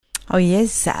Oh,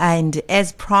 yes. And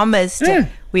as promised,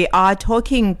 we are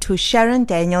talking to Sharon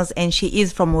Daniels, and she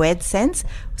is from Wordsense.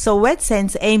 So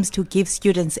Wordsense aims to give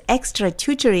students extra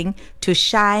tutoring to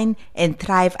shine and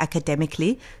thrive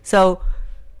academically. So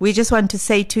we just want to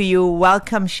say to you,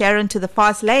 welcome, Sharon, to the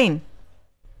Fastlane.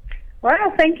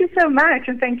 Well, thank you so much,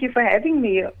 and thank you for having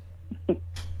me.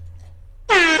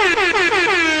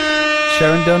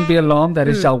 Sharon, don't be alarmed. That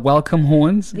is our welcome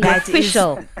horns. That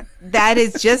Official. That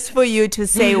is just for you to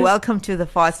say welcome to the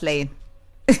Fastlane.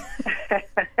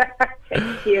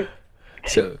 Thank you.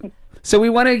 So we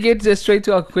want to get straight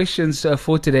to our questions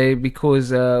for today, because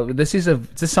this is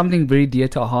something very dear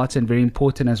to our hearts and very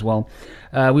important as well.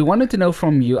 We wanted to know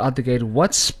from you out the gate,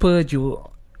 what spurred you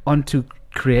on to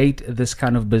create this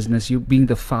kind of business? You being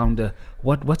the founder,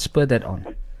 what spurred that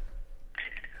on?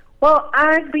 Well,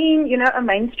 I've been, a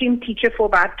mainstream teacher for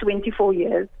about 24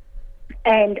 years,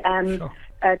 and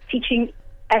teaching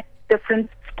at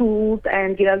different schools,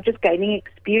 and just gaining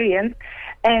experience.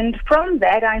 And from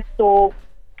that, I saw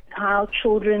how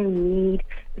children need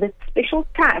this special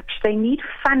touch. They need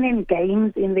fun and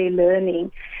games in their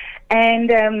learning.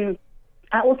 And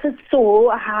I also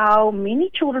saw how many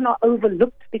children are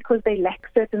overlooked because they lack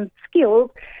certain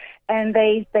skills, and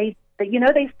they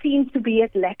seem to be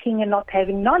lacking and not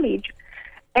having knowledge.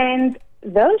 And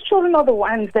those children are the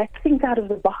ones that think out of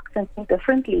the box and think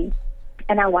differently.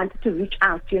 And I wanted to reach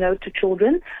out, to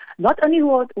children, not only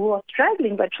who are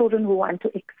struggling, but children who want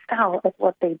to excel at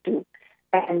what they do.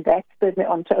 And that spurred me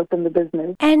on to open the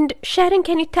business. And Sharon,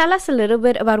 can you tell us a little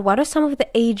bit about what are some of the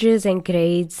ages and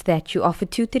grades that you offer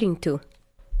tutoring to?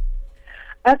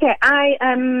 Okay, I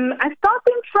start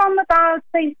them from about,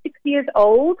 say, 6 years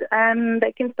old.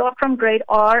 They can start from grade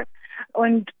R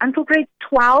until grade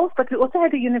 12, but we also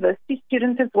had a university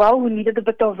student as well who needed a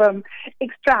bit of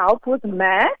extra help with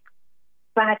math.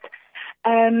 But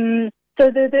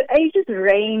so the ages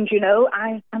range.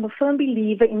 I'm a firm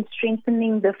believer in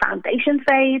strengthening the foundation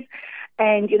phase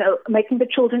and making the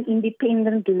children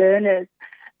independent learners.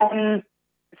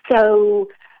 So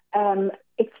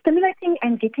it's stimulating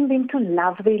and getting them to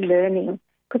love their learning.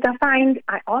 Because I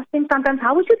ask them sometimes,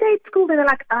 how was your day at school? And they're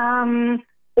like,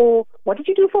 or what did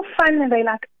you do for fun? And they're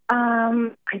like,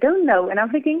 I don't know. And I'm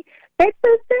thinking, that's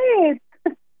so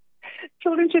sad.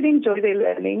 Children should enjoy their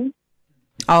learning.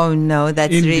 Oh, no,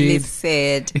 that's Indeed. really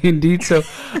sad. Indeed. So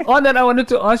on that, I wanted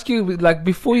to ask you,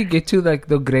 before you get to the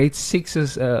grade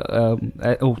sixes,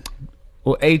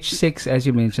 or age 6, as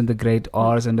you mentioned, the grade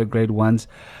R's and the grade 1s,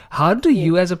 how do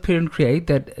you as a parent create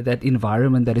that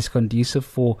environment that is conducive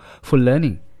for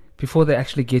learning before they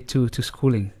actually get to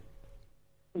schooling?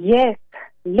 Yes,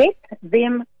 let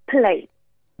them play.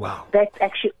 Wow. That's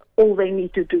actually all they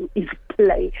need to do is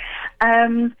play.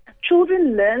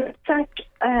 Children learn such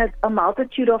a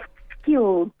multitude of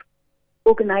skills,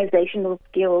 organizational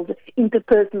skills,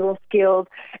 interpersonal skills,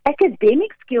 academic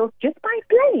skills, just by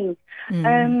playing.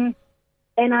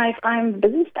 And I'm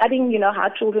busy studying, how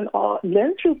children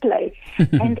learn through play.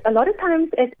 And a lot of times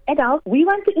as adults, we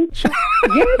want to...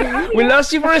 Yes, we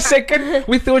lost you for a second.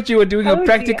 We thought you were doing a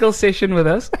practical session with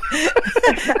us.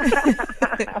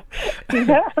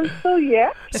 I'm still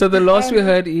here. So the last we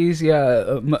heard is,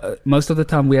 most of the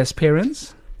time we as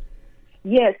parents...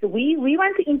 Yes, we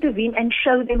want to intervene and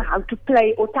show them how to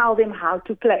play or tell them how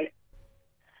to play.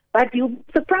 But you'll be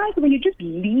surprised when you just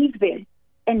leave them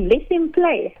and let them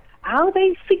play, how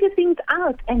they figure things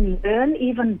out and learn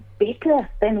even better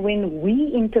than when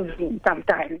we intervene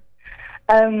sometimes.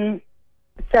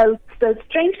 So it's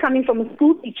strange coming from a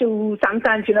school teacher who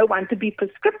sometimes, want to be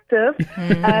prescriptive.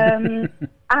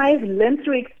 I've learned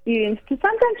through experience to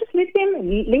sometimes just let them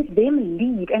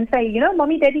lead and say,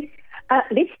 Mommy, Daddy,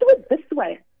 let's do it this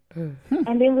way.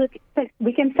 And then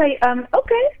we can say,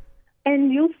 okay.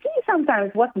 And you'll see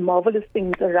sometimes what marvelous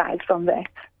things arise from that.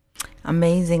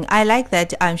 Amazing. I like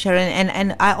that, Sharon,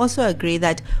 and I also agree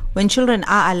that when children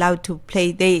are allowed to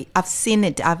play, I've seen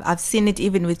it. I've seen it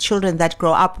even with children that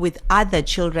grow up with other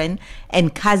children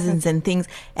and cousins and things,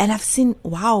 and I've seen,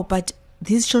 wow, but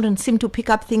these children seem to pick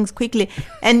up things quickly,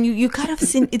 and you kind of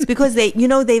seen it's because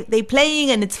they're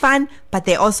playing and it's fun, but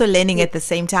they're also learning at the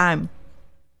same time.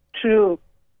 True.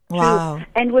 Wow. True.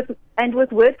 And with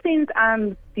Wordsense,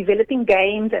 I'm developing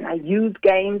games, and I use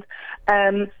games.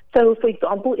 So, for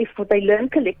example, if they learn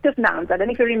collective nouns, I don't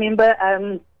know if you remember,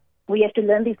 we have to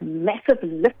learn these massive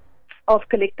lists of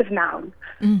collective nouns.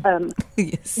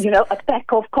 Yes. A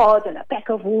pack of cards and a pack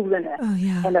of wolves and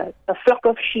a flock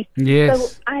of sheep. Yes.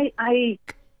 So I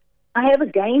have a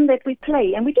game that we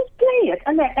play, and we just play it.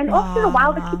 And after a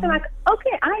while, the kids are like,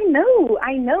 okay, I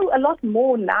know a lot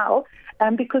more now,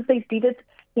 because they did it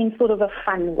in sort of a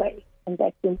fun way. and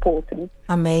that's important.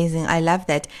 Amazing. I love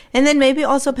that. And then maybe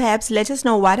also perhaps let us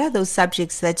know what are those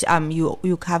subjects that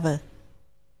you cover.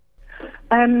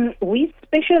 We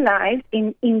specialize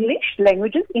in English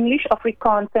languages, English,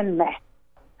 Afrikaans, and math.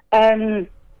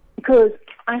 Because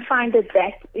I find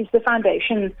that is the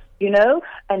foundation,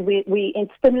 and we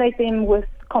stimulate them with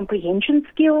comprehension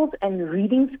skills and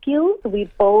reading skills. We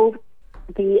build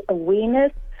the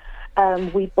awareness,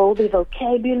 we build the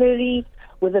vocabulary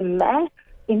with the math,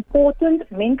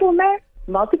 important mental math,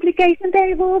 multiplication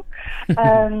tables,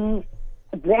 that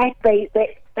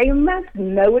they must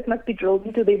know, it must be drilled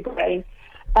into their brain.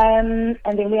 And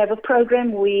then we have a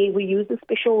program where we use a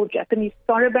special Japanese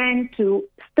soroban to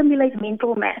stimulate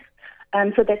mental math,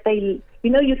 so that they,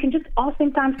 you can just ask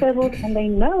them times tables and they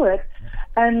know it.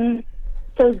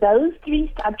 So those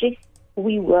 3 subjects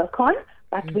we work on,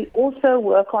 but we also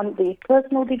work on their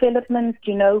personal development,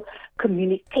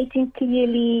 communicating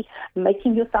clearly,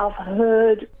 making yourself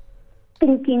heard,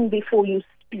 thinking before you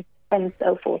speak, and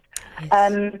so forth.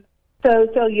 Yes.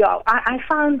 So yeah, I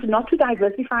found not to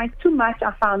diversify too much.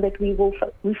 I found that we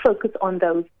focus on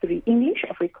those 3: English,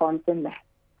 Afrikaans, and math.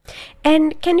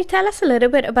 And can you tell us a little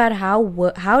bit about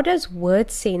how does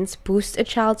Wordsense boost a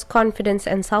child's confidence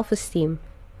and self-esteem?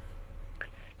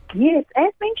 Yes,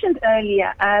 as mentioned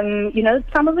earlier,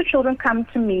 some of the children come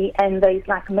to me and they're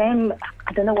like, "Ma'am,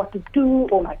 I don't know what to do,"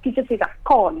 or "My teacher says I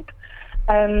can't."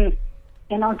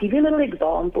 And I'll give you a little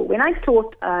example. When I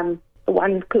taught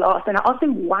one class, and I asked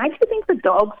them, "Why do you think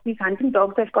these hunting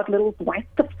dogs, have got little white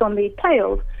tips on their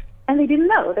tails?" And they didn't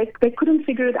know. They couldn't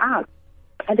figure it out.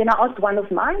 And then I asked one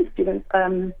of my students,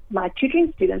 my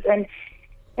tutoring students, and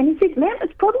he said, "Ma'am,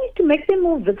 it's probably to make them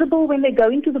more visible when they go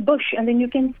into the bush, and then you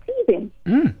can see them."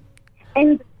 Mm.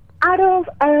 And out of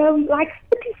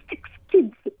 36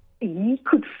 kids, he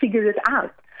could figure it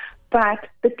out. But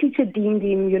the teacher deemed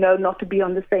him, not to be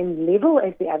on the same level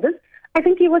as the others. I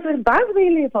think he was above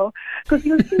their level because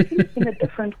he was thinking in a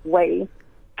different way.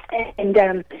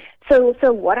 And so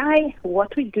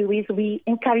what we do is we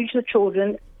encourage the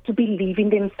children to believe in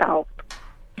themselves,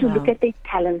 to look at their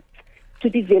talents, to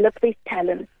develop their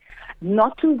talents,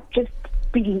 not to just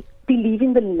believe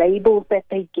in the labels that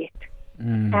they get.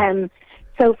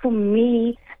 So for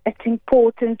me, it's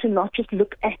important to not just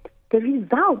look at the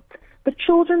results. The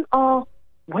children are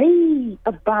way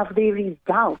above their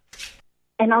results.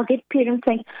 And I'll get parents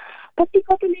saying, "But he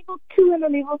got a level 2 and a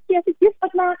level 3. I said, "Yes,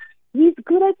 but now he's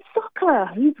good at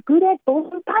soccer. He's good at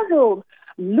building puzzles."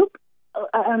 Look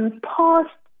past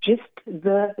just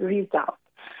the results.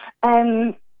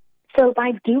 So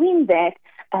by doing that,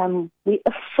 we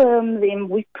affirm them,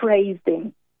 we praise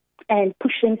them, and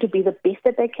push them to be the best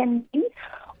that they can be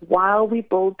while we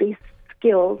build these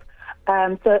skills.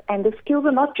 And the skills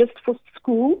are not just for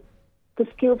school. The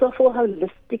skills are for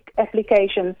holistic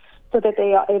application, so that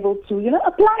they are able to,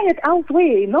 apply it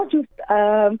elsewhere, not just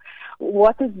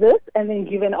what is this and then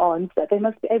give an answer. They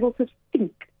must be able to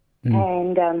think.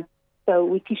 And so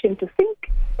we teach them to think,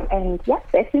 and yes,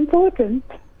 that's important.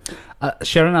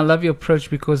 Sharon, I love your approach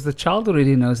because the child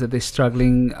already knows that they're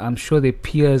struggling. I'm sure their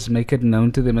peers make it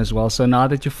known to them as well. So now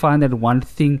that you find that one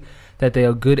thing that they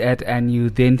are good at, and you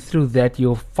then through that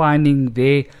you're finding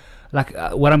their,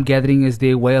 what I'm gathering is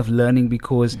their way of learning,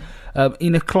 because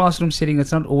in a classroom setting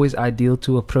it's not always ideal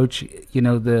to approach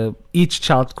each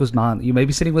child, because now you may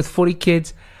be sitting with 40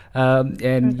 kids.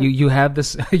 And you have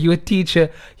this, you're a teacher,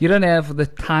 you don't have the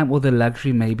time or the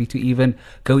luxury maybe to even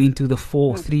go into the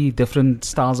 3 different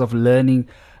styles of learning.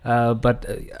 But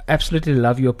absolutely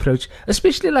love your approach,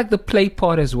 especially the play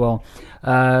part as well.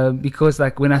 Because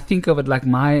when I think of it,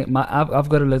 I've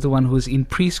got a little one who's in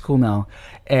preschool now,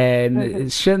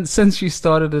 and since she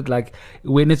started it,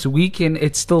 when it's weekend,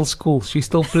 it's still school. She's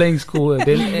still playing school. And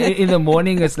then in the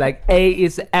morning, it's A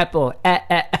is apple.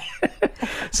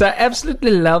 So I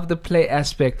absolutely love the play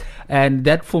aspect, and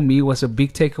that for me was a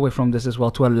big takeaway from this as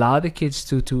well, to allow the kids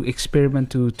to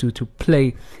experiment, to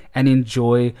play and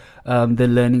enjoy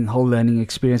the whole learning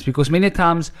experience, because many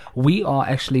times we are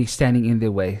actually standing in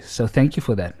their way. So thank you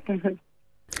for that.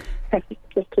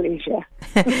 It's a pleasure.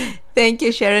 Thank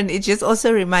you, Sharon. It just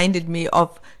also reminded me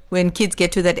of when kids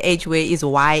get to that age where is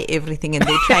why everything, and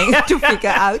they're trying to figure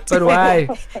out. But why?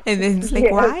 And then it's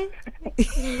why?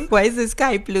 Why is the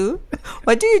sky blue?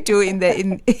 What do you do in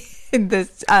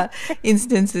this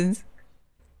instances?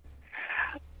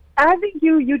 I think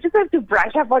you just have to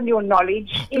brush up on your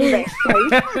knowledge in that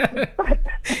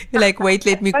case. You're wait,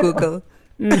 let me Google.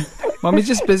 Mommy's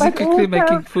just busy quickly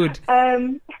making food.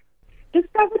 Just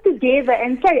cover together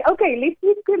and say, okay,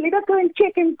 let us go and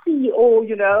check and see, or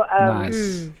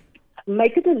nice.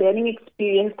 Make it a learning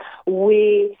experience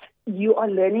where you are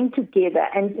learning together.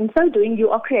 And in so doing, you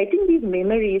are creating these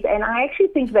memories. And I actually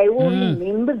think they will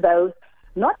remember those,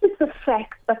 not just the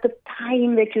facts, but the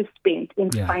time that you spent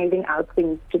in finding out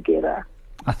things together.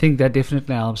 I think that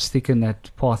definitely helps thicken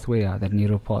that pathway, that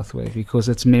neural pathway, because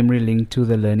it's memory linked to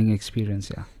the learning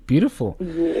experience. Yeah, beautiful.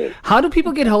 Yes. How do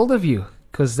people get hold of you?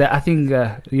 Because I think,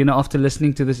 after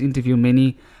listening to this interview,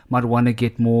 many might want to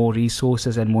get more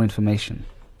resources and more information.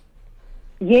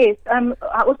 Yes.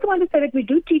 I also want to say that we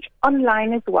do teach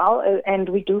online as well, and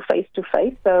we do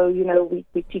face-to-face. So, we're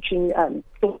teaching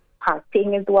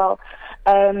Gauteng as well.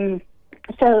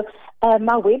 So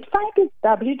my website is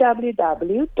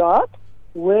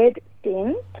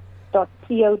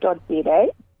www.wordsense.co.za.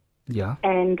 Yeah.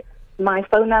 And my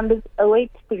phone number is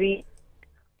 083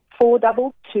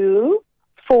 422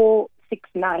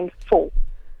 4694.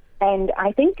 And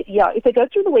I think, if they go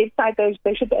through the website, they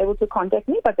should be able to contact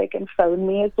me, but they can phone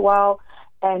me as well.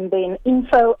 And then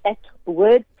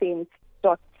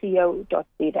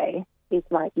info@wordsense.co.za is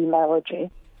my email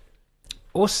address.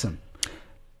 Awesome.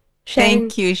 Sharon.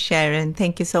 Thank you, Sharon.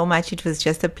 Thank you so much. It was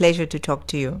just a pleasure to talk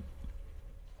to you.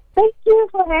 Thank you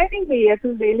for having me. It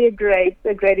was really a great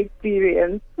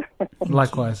experience.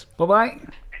 Likewise. Bye-bye.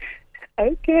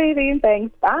 Okay, then.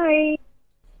 Thanks. Bye.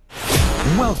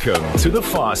 Welcome to the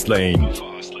Fastlane.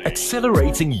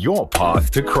 Accelerating your path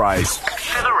to Christ.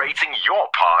 Accelerating your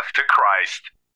path to Christ.